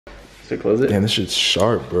to close it? Damn, this shit's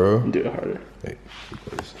sharp, bro. Do it harder. Hey,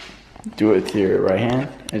 close. Do it with your right hand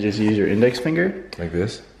and just use your index finger. Like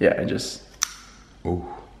this? Yeah, and just... Ooh.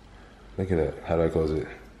 Look at that. How do I close it?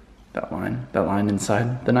 That line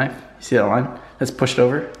inside the knife. You see that line? That's pushed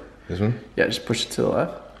over. This one? Yeah, just push it to the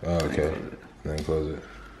left. Oh, okay. And then close it.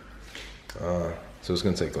 So it's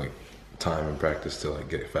gonna take like time and practice to like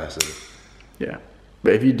get it faster. Yeah,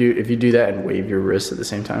 but if you do that and wave your wrist at the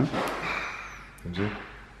same time. Did you?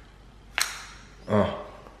 Oh.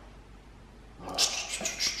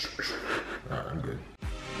 Alright, I'm good.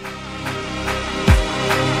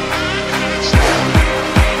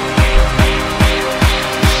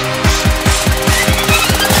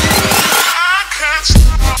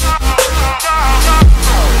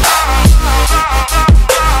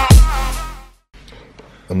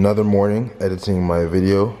 Another morning editing my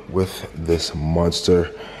video with this monster,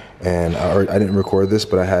 and I didn't record this,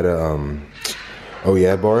 but I had a oh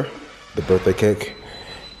yeah bar, the birthday cake,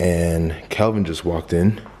 and Calvin just walked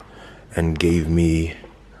in and gave me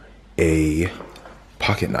a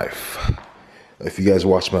pocket knife. If you guys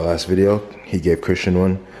watched my last video, he gave Christian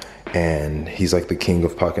one, and he's like the king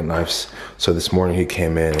of pocket knives. So this morning he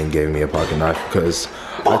came in and gave me a pocket knife because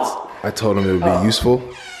I told him it would be useful.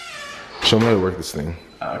 Show me how to work this thing.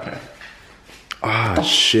 Okay. Ah,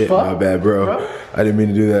 shit, my bad, bro. I didn't mean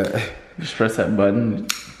to do that. Just press that button,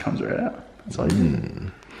 it comes right out. That's all you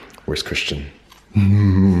do. Where's Christian?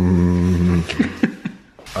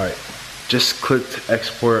 Alright, just clicked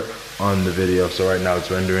export on the video, so right now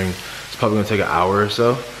it's rendering. It's probably gonna take an hour or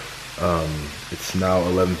so. It's now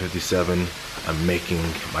 11:57. I'm making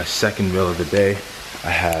my second meal of the day.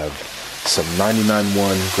 I have some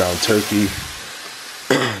 99.1 ground turkey,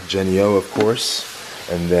 Genio, of course.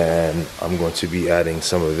 And then I'm going to be adding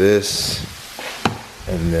some of this.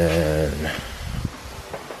 And then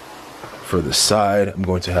for the side, I'm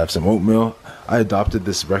going to have some oatmeal. I adopted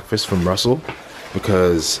this breakfast from Russell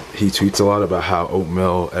because he tweets a lot about how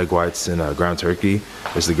oatmeal, egg whites, and ground turkey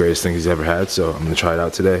is the greatest thing he's ever had. So I'm gonna try it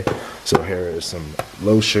out today. So here is some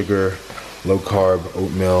low sugar, low carb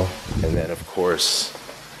oatmeal. And then of course,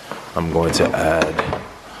 I'm going to add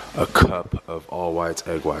a cup of all whites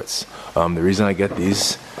egg whites. The reason I get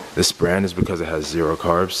this brand is because it has 0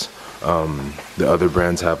 carbs. The other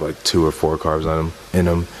brands have like 2 or 4 carbs in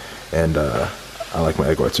them, and I like my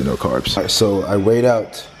egg whites with no carbs. All right, so I weighed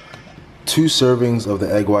out 2 servings of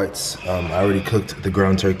the egg whites. I already cooked the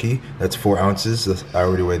ground turkey. That's 4 ounces. I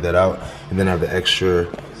already weighed that out, and then I have the extra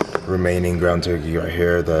remaining ground turkey right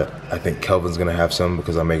here that I think Kelvin's gonna have some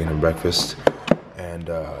because I'm making him breakfast. And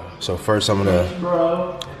so first I'm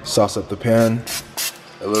gonna sauce up the pan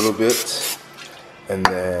a little bit, and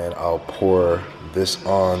then I'll pour this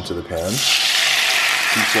onto the pan, 2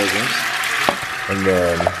 servings, and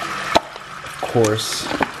then of course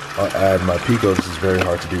I'll add my pico. This is very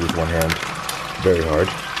hard to do with one hand, very hard.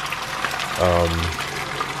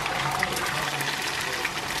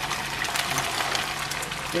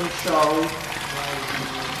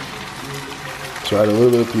 So I add a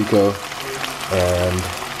little bit of pico, and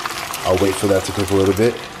I'll wait for that to cook a little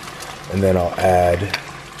bit, and then I'll add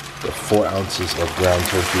the 4 ounces of ground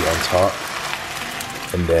turkey on top,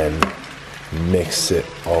 and then mix it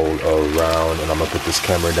all around. And I'm gonna put this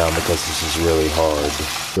camera down because this is really hard.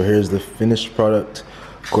 So here's the finished product.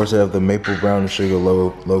 Of course, I have the maple brown sugar,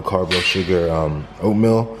 low carb, low sugar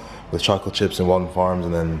oatmeal with chocolate chips and Walton Farms,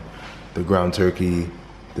 and then the ground turkey.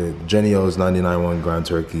 The Genio's 99.1 ground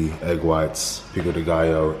turkey, egg whites, pico de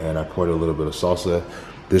gallo, and I poured a little bit of salsa.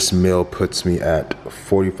 This meal puts me at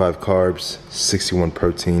 45 carbs, 61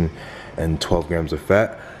 protein, and 12 grams of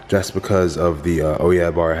fat. That's because of the oh yeah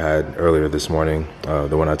bar I had earlier this morning,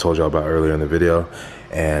 the one I told y'all about earlier in the video,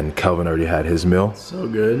 and Calvin already had his meal. So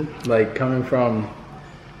good. Like, coming from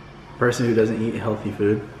a person who doesn't eat healthy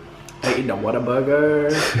food, I eat a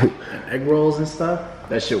Whataburger and egg rolls and stuff.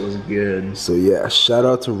 That shit was good. So yeah, shout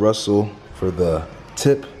out to Russell for the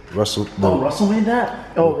tip. Russell made that?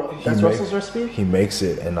 Oh, that's Russell's recipe? He makes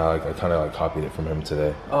it, and I kind of like copied it from him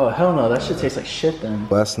today. Oh, hell no, that shit tastes like shit then.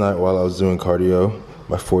 Last night while I was doing cardio,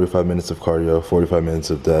 my 45 minutes of cardio, 45 minutes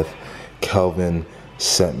of death, Calvin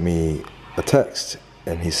sent me a text,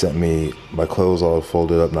 and he sent me my clothes all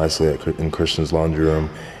folded up nicely in Christian's laundry room,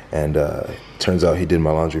 and turns out he did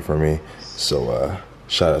my laundry for me. So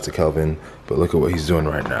shout out to Calvin, but look at what he's doing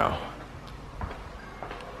right now.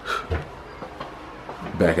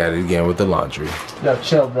 Back at it again with the laundry. Yo,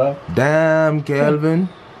 chill, bro. Damn, Calvin.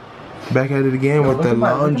 Back at it again with the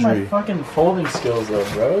laundry. Look at my fucking folding skills, though,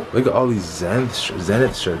 bro. Look at all these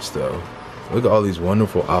Zenith shirts, though. Look at all these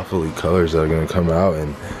wonderful Alpha League colors that are going to come out,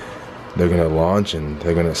 and They're gonna launch and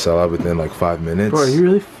they're gonna sell out within like 5 minutes. Bro, are you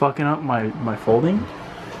really fucking up my folding?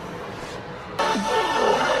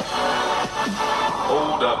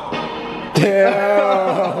 Hold up.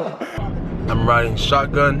 Damn! I'm riding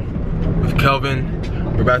shotgun with Kelvin.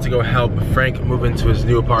 We're about to go help Frank move into his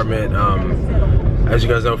new apartment. As you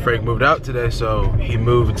guys know, Frank moved out today, so he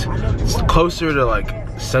moved closer to like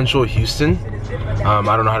central Houston.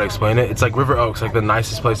 I don't know how to explain it. It's like River Oaks, like the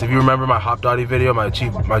nicest place. If you remember my Hop Dotty video, my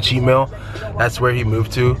cheat meal, that's where he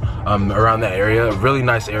moved to, around that area. A really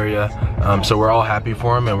nice area. So we're all happy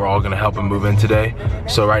for him, and we're all gonna help him move in today.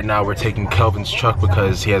 So right now we're taking Kelvin's truck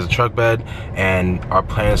because he has a truck bed, and our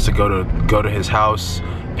plan is to go to his house,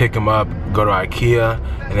 pick him up, go to IKEA,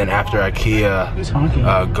 and then after IKEA,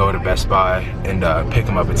 go to Best Buy and pick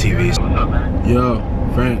him up a TV. Yo,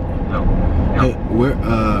 Frank. Hey, where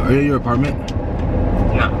are you at your apartment?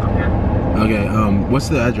 Yeah, I'm here. Okay, what's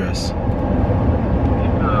the address? It's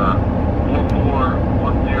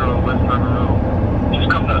 4410 West River Road. Just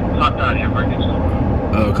come to Hot Dotty right next door.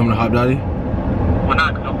 Oh, come to Hop Dotty? Well,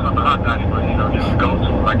 not don't come to Hot Dotty, but you know, just go to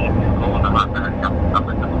like if you go on the Hot Dotty, I'm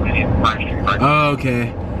at the Meridian Fire Street right now. Oh,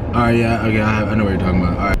 okay. Alright, yeah, okay, I know what you're talking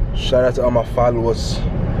about. Alright. Shout out to all my followers.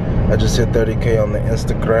 I just hit 30K on the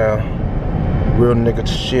Instagram. Real nigga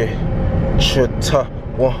shit. Chita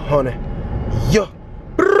 100. Yo.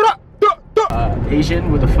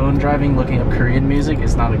 Asian with a phone driving, looking up Korean music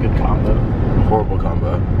is not a good combo. Horrible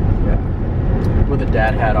combo. Yeah. With a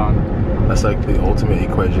dad hat on. That's like the ultimate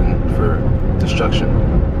equation for destruction.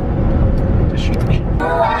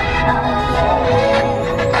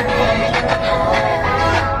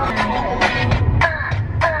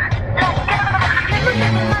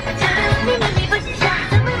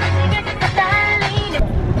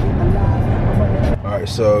 Alright,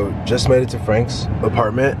 so just made it to Frank's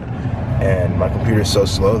apartment, and my computer is so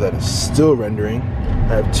slow that it's still rendering.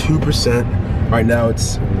 I have 2%. Right now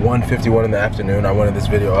it's 1:51 in the afternoon. I wanted this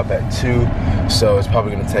video up at 2, so it's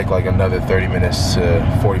probably gonna take like another 30 minutes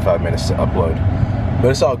to 45 minutes to upload.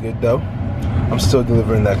 But it's all good though. I'm still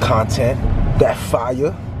delivering that content, that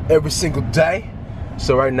fire, every single day.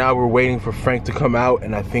 So right now we're waiting for Frank to come out,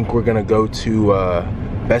 and I think we're gonna go to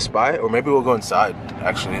Best Buy, or maybe we'll go inside,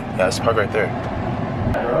 actually. Yeah, let's park right there.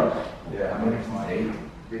 Yeah, I'm waiting for my 8.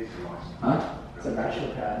 Huh? It's a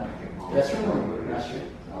bachelor pad. That's from the master.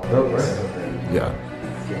 Yeah.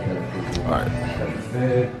 Alright.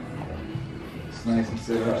 It's nice and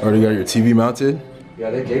set up. Already got your TV mounted? Yeah,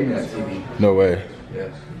 they gave me that TV. No way. Yeah.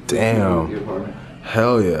 Damn. The apartment.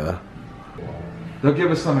 Hell yeah. They'll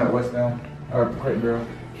give us some at West Down. Or Crate Barrel.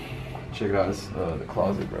 Check it out. It's the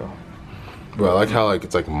closet, bro. Bro, I like how like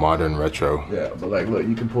it's like modern retro. Yeah, but like, look,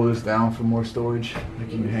 you can pull this down for more storage.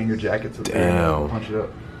 Like you can hang your jackets up there. Damn. Punch it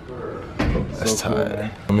up. That's So cool, tight.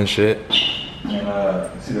 man. I'm in shit.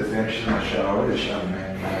 And see the finish in the shower. The shower,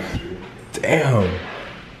 man. Damn.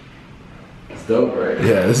 It's dope, right?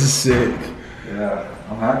 Yeah, this is sick. Yeah,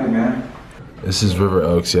 I'm happy, man. This is River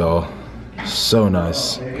Oaks, y'all. So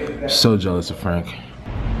nice. So jealous of Frank.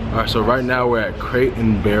 Alright, so right now we're at Crate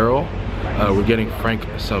and Barrel. We're getting Frank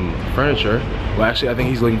some furniture. Well, actually, I think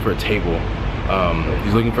he's looking for a table.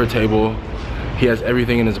 He's looking for a table. He has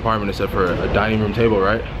everything in his apartment except for a dining room table,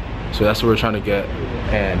 right? So that's what we're trying to get.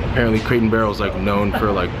 And apparently Crate and Barrel is like known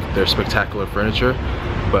for like their spectacular furniture.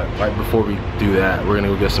 But right before we do that, we're gonna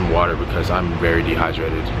go get some water because I'm very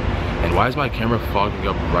dehydrated. And why is my camera fogging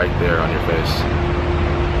up right there on your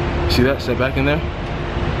face? See that? Step back in there.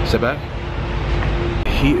 Step back.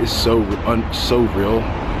 Heat is so real.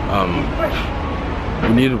 We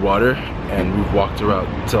needed water, and we've walked around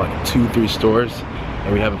to like 2-3 stores,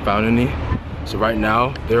 and we haven't found any. So right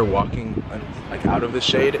now they're walking like out of the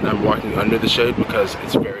shade, and I'm walking under the shade because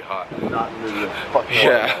it's very hot.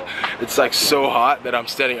 Yeah, it's like so hot that I'm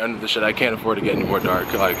standing under the shade. I can't afford to get any more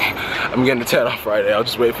dark. Like, I'm getting a tan on Friday. I'll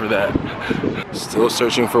just wait for that. Still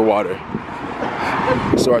searching for water.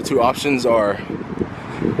 So our two options are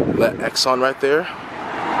let Exxon right there,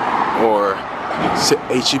 or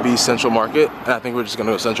HEB Central Market. And I think we're just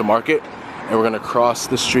gonna go Central Market, and we're gonna cross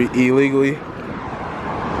the street illegally.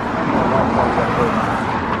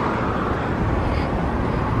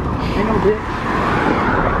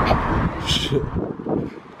 Shit.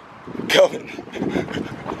 Coming.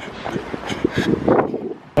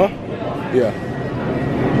 Huh? Yeah.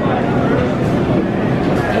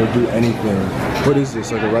 I'll do anything. What is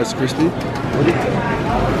this? Like a Rice Krispie? What is that?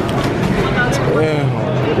 Damn.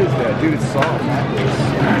 What is that? Dude, it's soft.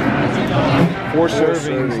 4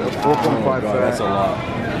 servings of 4.5 fat. That's a lot.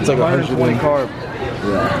 It's like 120 carb.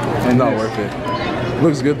 Yeah. And not worth it.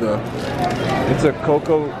 Looks good though. It's a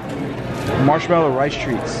cocoa Marshmallow rice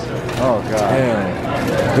treats. Oh god.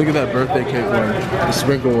 Damn. Look at that birthday cake one. The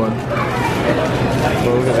sprinkle one.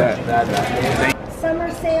 Oh, look at that. Summer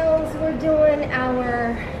sales, we're doing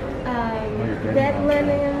our bed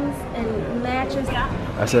linens and matches.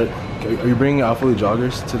 I said, are you bringing Alpha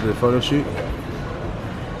joggers to the photo shoot?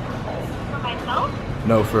 For myself?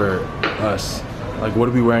 No, for us. Like, what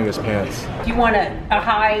are we wearing as pants? Do you want a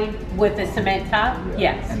hide with a cement top?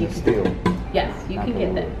 Yes, And you the can. steel. Yes, you can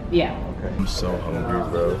get that. Yeah. Okay. I'm so hungry,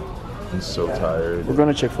 bro. I'm so tired. We're going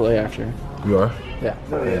to Chick-fil-A after. You are? Yeah.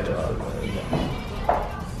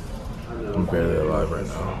 I'm barely alive right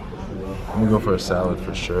now. I'm gonna go for a salad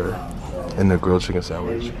for sure. And the grilled chicken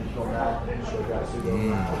sandwich.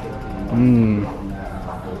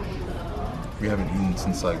 We haven't eaten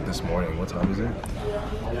since like this morning. What time is it?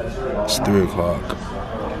 It's 3 o'clock.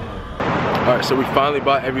 Alright, so we finally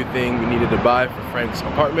bought everything we needed to buy for Frank's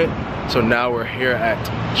apartment. So now we're here at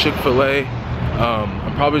Chick-fil-A.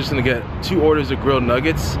 I'm probably just gonna get 2 orders of grilled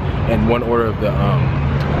nuggets and 1 order of the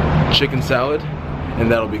chicken salad, and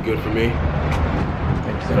that'll be good for me.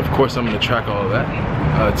 And of course I'm gonna track all of that.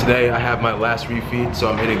 Today I have my last refeed, so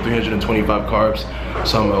I'm hitting 325 carbs,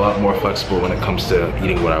 so I'm a lot more flexible when it comes to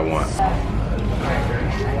eating what I want.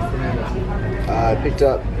 I picked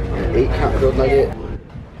up an 8-count grilled nugget.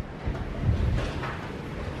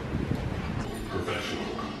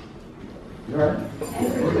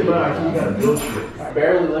 I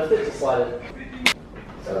barely lift it to slide it.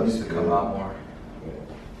 That used to come out more.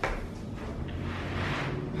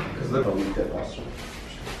 Because look, we did last year.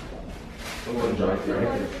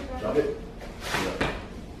 Drop it.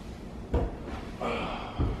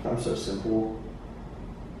 I'm so simple.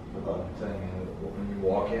 I'm telling you, when you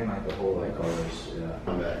walk in, like the whole like colors. Yeah,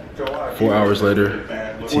 I'm back. 4 hours later,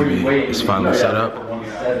 the TV is finally set up.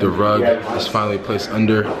 The rug is finally placed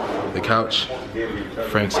under the couch.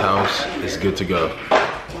 Frank's house is good to go.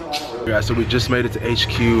 Guys, so we just made it to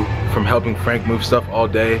HQ from helping Frank move stuff all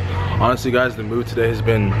day. Honestly guys, the move today has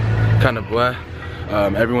been kind of blah.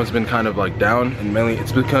 Everyone's been kind of like down, and mainly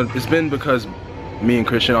it's been because me and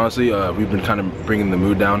Christian, honestly, we've been kind of bringing the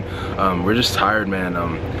mood down. We're just tired, man.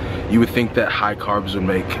 You would think that high carbs would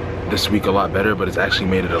make this week a lot better, but it's actually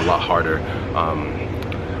made it a lot harder.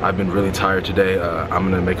 I've been really tired today. I'm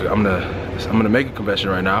gonna make a confession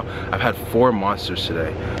right now. I've had 4 monsters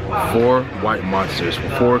today. 4 white monsters,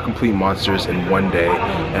 4 complete monsters in one day,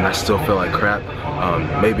 and I still feel like crap.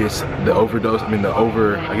 Maybe it's the overdose, I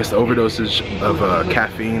guess the overdosage of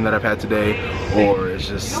caffeine that I've had today, or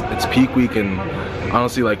it's peak week and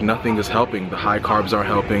honestly like nothing is helping. The high carbs aren't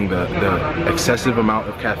helping, the excessive amount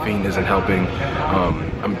of caffeine isn't helping.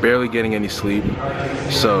 I'm barely getting any sleep.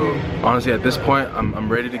 So honestly at this point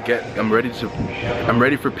I'm ready for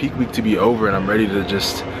peak week to be over, and I'm ready to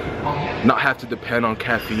just not have to depend on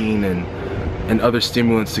caffeine and other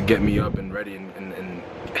stimulants to get me up and ready and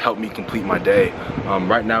help me complete my day.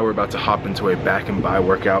 Right now we're about to hop into a back and bi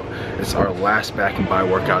workout. It's our last back and bi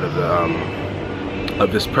workout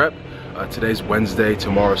of this prep. Today's Wednesday,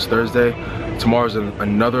 tomorrow's Thursday. Tomorrow's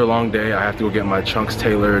another long day. I have to go get my chunks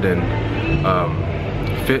tailored and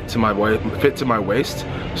fit to my waist.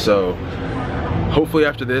 So hopefully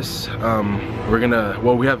after this,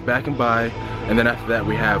 we have back and bi, and then after that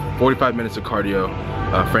we have 45 minutes of cardio.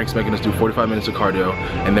 Frank's making us do 45 minutes of cardio,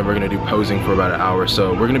 and then we're gonna do posing for about an hour.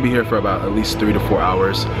 So we're gonna be here for about at least 3 to 4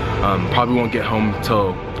 hours. Probably won't get home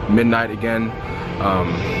till midnight again.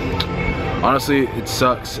 Honestly, it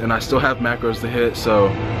sucks, and I still have macros to hit, so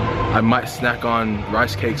I might snack on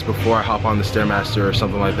rice cakes before I hop on the Stairmaster or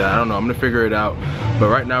something like that. I don't know, I'm gonna figure it out. But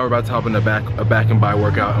right now we're about to hop in a back and bi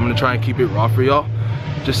workout. I'm gonna try and keep it raw for y'all,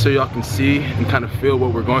 just so y'all can see and kind of feel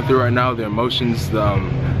what we're going through right now, the emotions, the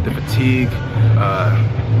fatigue,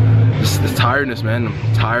 this tiredness, man.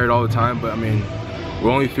 I'm tired all the time, but I mean, we're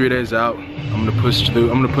only 3 days out. I'm gonna push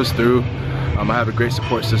through. I have a great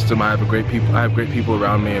support system. I have great people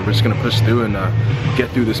around me, and we're just gonna push through and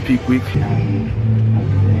get through this peak week.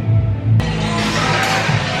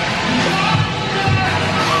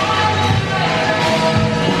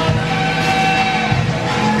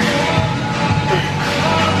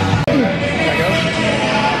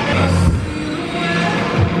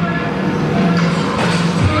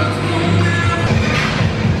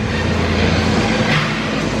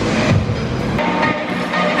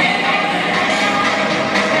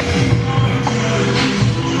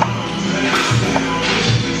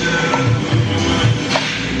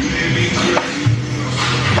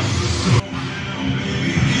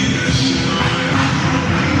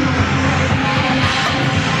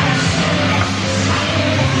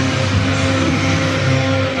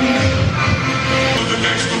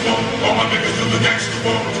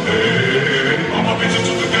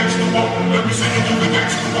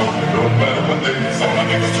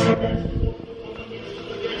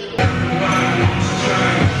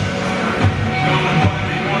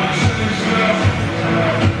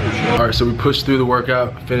 So we pushed through the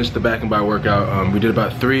workout, finished the back and bi workout. We did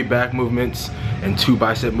about 3 back movements and 2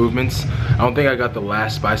 bicep movements. I don't think I got the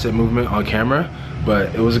last bicep movement on camera,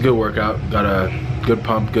 but it was a good workout. Got a good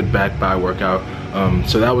pump, good back bi workout.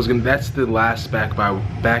 So that's the last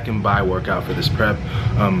back and bi workout for this prep.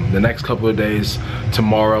 The next couple of days,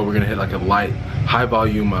 tomorrow we're gonna hit like a light, high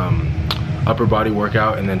volume upper body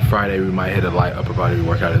workout, and then Friday we might hit a light upper body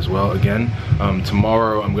workout as well again.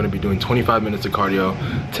 Tomorrow I'm gonna be doing 25 minutes of cardio.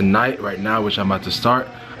 Tonight, right now, which I'm about to start,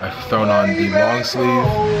 I've thrown on the long sleeve,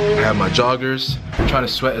 I have my joggers. I'm trying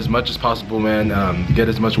to sweat as much as possible, man, get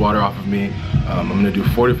as much water off of me. I'm gonna do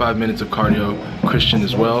 45 minutes of cardio, Christian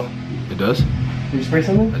as well. It does? Did you spray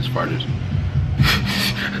something? I just farted.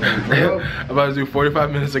 I'm about to do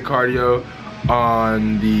 45 minutes of cardio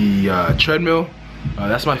on the treadmill.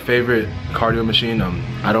 That's my favorite cardio machine.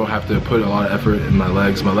 I don't have to put a lot of effort in my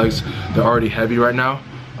legs. My legs, they're already heavy right now.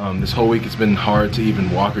 This whole week it's been hard to even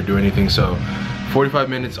walk or do anything. So 45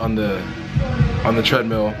 minutes on the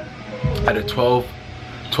treadmill at a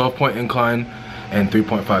 12-point incline and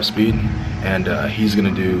 3.5 speed. And he's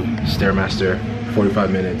gonna do Stairmaster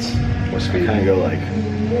 45 minutes. What speed? Kind of go like,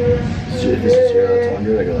 if this is 0 to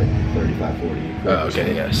 100, I go like 35, 40.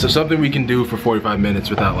 Okay, yeah. So something we can do for 45 minutes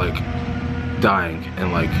without like dying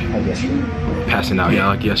and like passing out, yeah,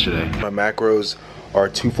 like yesterday. My macros are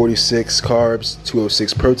 246 carbs,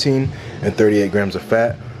 206 protein, and 38 grams of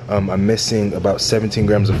fat. I'm missing about 17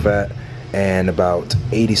 grams of fat and about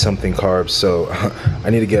 80 something carbs, so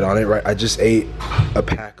I need to get on it. Right, I just ate a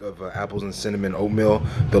pack of apples and cinnamon oatmeal,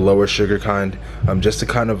 the lower sugar kind, just to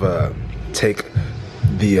kind of take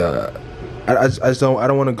the I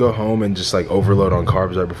don't want to go home and just like overload on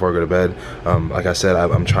carbs right before I go to bed. Like I said,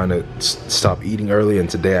 I'm trying to stop eating early, and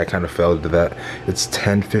today I kind of fell into that. It's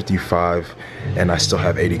 10:55 and I still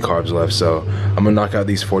have 80 carbs left, so I'm gonna knock out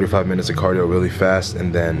these 45 minutes of cardio really fast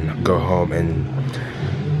and then go home and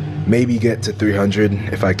maybe get to 300.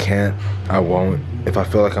 If I can't, I won't. If I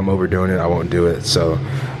feel like I'm overdoing it, I won't do it. So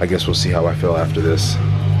I guess we'll see how I feel after this.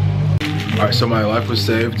 All right, so my life was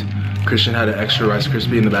saved. Christian had an extra Rice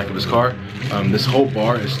Krispie in the back of his car. This whole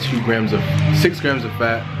bar is 6 grams of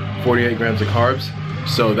fat, 48 grams of carbs.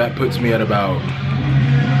 So that puts me at about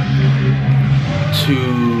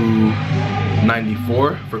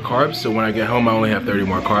 294 for carbs. So when I get home, I only have 30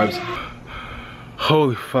 more carbs.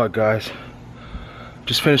 Holy fuck, guys.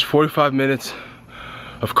 Just finished 45 minutes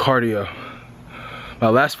of cardio. My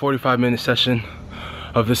last 45-minute session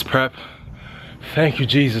of this prep. Thank you,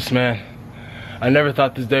 Jesus, man. I never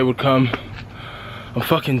thought this day would come. I'm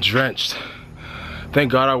fucking drenched.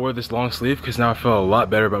 Thank God I wore this long sleeve because now I feel a lot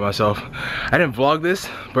better about myself. I didn't vlog this,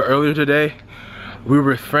 but earlier today, we were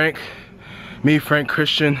with Frank, me, Frank,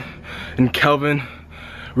 Christian, and Kelvin.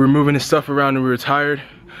 We were moving his stuff around and we were tired.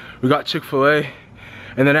 We got Chick-fil-A,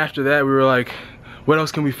 and then after that, we were like, what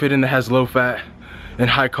else can we fit in that has low fat and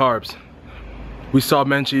high carbs? We saw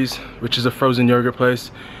Menchie's, which is a frozen yogurt place,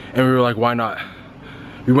 and we were like, why not?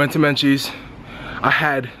 We went to Menchie's.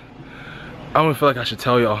 I don't feel like I should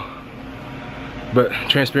tell y'all, but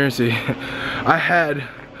transparency, I had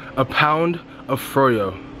a pound of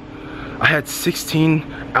froyo. I had 16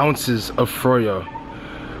 ounces of froyo.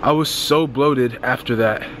 I was so bloated after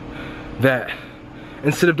that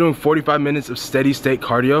instead of doing 45 minutes of steady state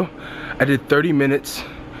cardio, I did 30 minutes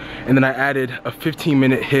and then I added a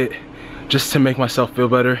 15-minute hit just to make myself feel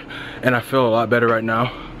better, and I feel a lot better right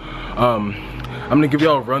now. I'm gonna give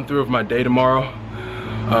y'all a run through of my day tomorrow.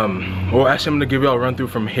 Well, actually I'm gonna give y'all a run through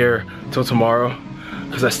from here till tomorrow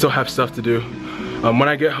because I still have stuff to do. When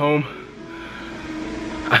I get home,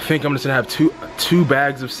 I think I'm just gonna have two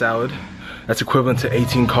bags of salad. That's equivalent to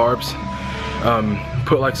 18 carbs.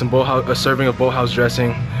 Put like a serving of Bolthouse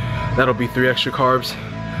dressing. That'll be 3 extra carbs.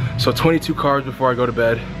 So 22 carbs before I go to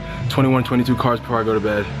bed. 22 carbs before I go to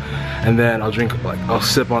bed. And then I'll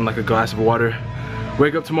sip on like a glass of water.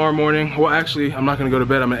 Wake up tomorrow morning. Well, actually, I'm not gonna go to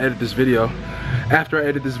bed. I'm gonna edit this video. After I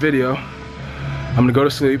edit this video, I'm gonna go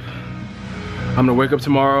to sleep. I'm gonna wake up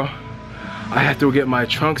tomorrow. I have to get my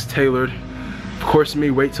trunks tailored. Of course,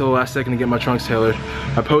 wait till the last second to get my trunks tailored.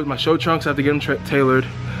 My show trunks, I have to get them tailored.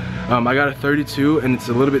 I got a 32 and it's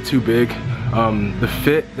a little bit too big. The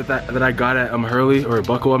fit that I got at Hurley, or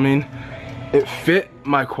Buckle, I mean, it fit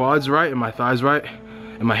my quads right and my thighs right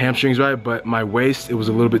and my hamstrings right, but my waist, it was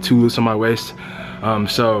a little bit too loose on my waist.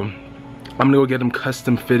 So I'm gonna go get them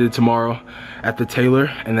custom fitted tomorrow at the tailor,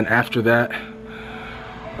 and then after that,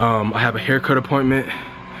 I have a haircut appointment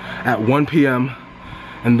at 1 p.m.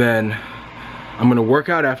 and then I'm gonna work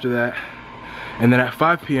out after that, and then at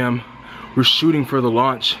 5 p.m. we're shooting for the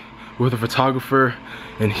launch with a photographer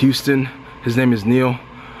in Houston. His name is Neil.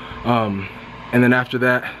 And then after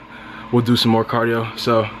that, we'll do some more cardio.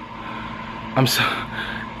 So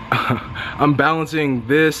I'm balancing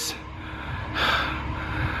this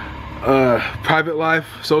private life,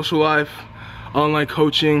 social life, online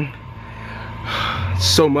coaching,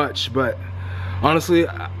 so much. But honestly,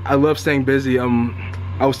 I love staying busy.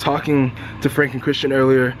 I was talking to Frank and Christian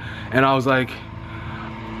earlier, and I was like,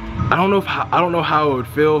 I don't know how it would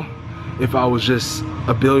feel if I was just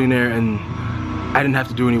a billionaire and I didn't have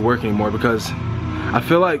to do any work anymore, because I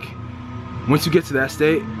feel like once you get to that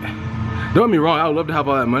state, don't get me wrong, I would love to have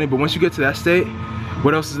all that money, but once you get to that state,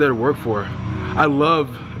 what else is there to work for? I love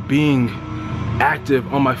being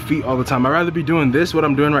active on my feet all the time. I'd rather be doing this, what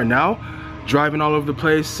I'm doing right now, driving all over the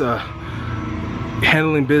place,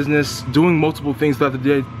 handling business, doing multiple things throughout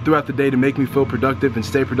the day to make me feel productive and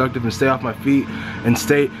stay off my feet and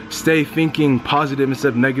stay thinking positive instead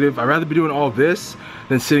of negative. I'd rather be doing all this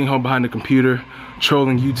than sitting home behind the computer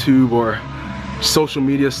trolling YouTube or social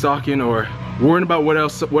media stalking, or worrying about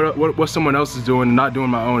what someone else is doing and not doing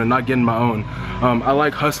my own and not getting my own. I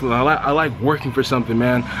like hustling. I like working for something,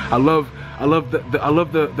 man. I love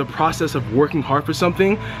the process of working hard for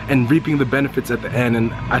something and reaping the benefits at the end.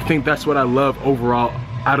 And I think that's what I love overall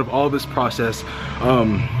out of all this process.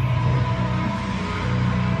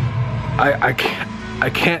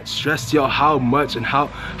 I can't stress to y'all how much and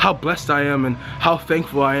how blessed I am and how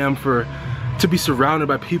thankful I am to be surrounded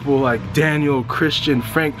by people like Daniel, Christian,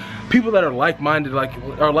 Frank, people that are like-minded,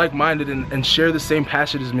 and share the same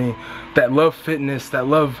passion as me, that love fitness, that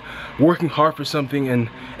love working hard for something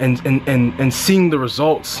and seeing the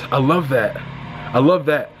results. I love that. I love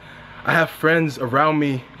that. I have friends around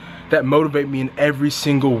me that motivate me in every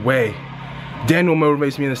single way. Daniel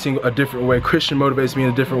motivates me in a different way. Christian motivates me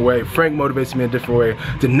in a different way. Frank motivates me in a different way.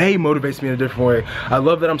 Danae motivates me in a different way. I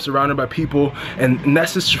love that I'm surrounded by people, and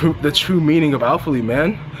that's the true meaning of Alpha League,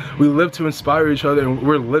 man. We live to inspire each other, and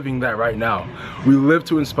we're living that right now. We live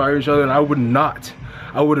to inspire each other, and I would not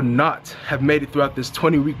have made it throughout this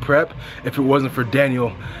 20-week prep if it wasn't for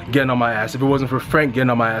Daniel getting on my ass, if it wasn't for Frank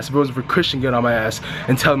getting on my ass, if it wasn't for Christian getting on my ass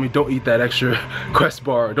and telling me don't eat that extra Quest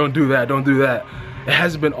bar, don't do that, don't do that. It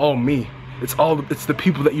hasn't been all me. It's the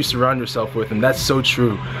people that you surround yourself with, and that's so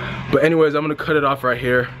true. But anyways, I'm gonna cut it off right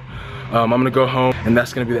here. I'm gonna go home, and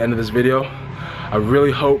that's gonna be the end of this video. I really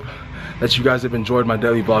hope that you guys have enjoyed my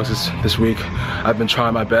daily vlogs this week. I've been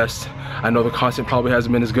trying my best. I know the content probably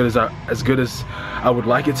hasn't been as good as I would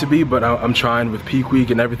like it to be, but I'm trying with peak week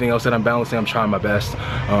and everything else that I'm balancing. I'm trying my best.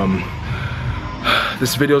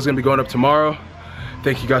 This video is gonna be going up tomorrow.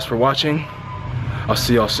 Thank you guys for watching. I'll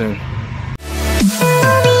see y'all soon.